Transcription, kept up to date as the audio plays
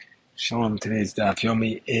Shalom, today's Daf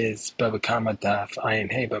Yomi is Bava Kamma Daf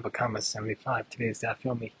Ayin Hey, Bava Kamma 75. Today's Daf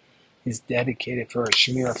Yomi is dedicated for a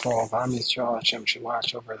Shemir for all of Am Yisrael. Hashem should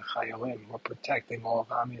watch over the Chayolim. We're protecting all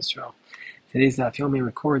of Am Yisrael. Today's Daf Yomi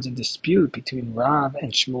records a dispute between Rav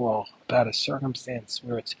and Shmuel about a circumstance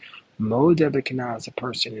where it's Modeh B'Kanaz, a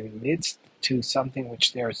person admits to something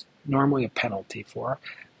which there's normally a penalty for.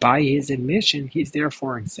 By his admission, he's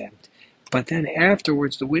therefore exempt. But then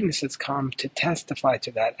afterwards, the witnesses come to testify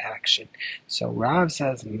to that action. So Rav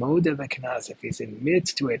says, Modeh B'Kanaz, if he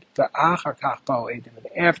admits to it, and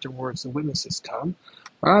afterwards the witnesses come,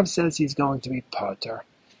 Rav says he's going to be pater.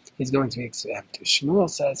 He's going to be exempt. Shmuel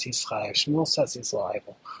says he's chayav. Shmuel says he's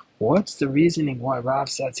liable. What's the reasoning why Rav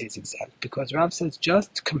says he's exempt? Because Rav says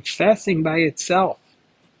just confessing by itself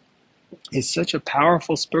is such a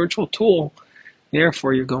powerful spiritual tool,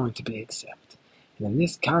 therefore you're going to be exempt. And in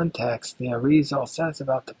this context, the Arizal says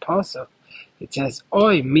about the pasuk, it says,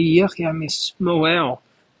 "Oy mi yichya mismuel,"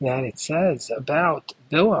 that it says about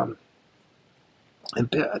Bilam.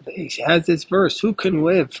 And he has this verse, "Who can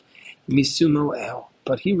live mismuel?"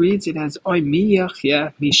 But he reads it as "Oy mi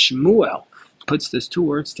yichya mishmuel." Puts those two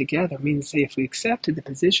words together, meaning to say, if we accepted the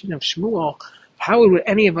position of Shmuel, how would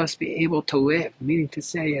any of us be able to live? Meaning to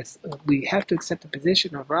say, yes, we have to accept the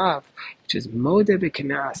position of Rav, which is Modeh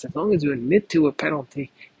B'Kanaz. As long as you admit to a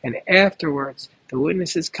penalty and afterwards the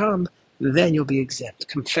witnesses come, then you'll be exempt.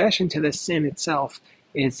 Confession to the sin itself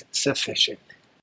is sufficient.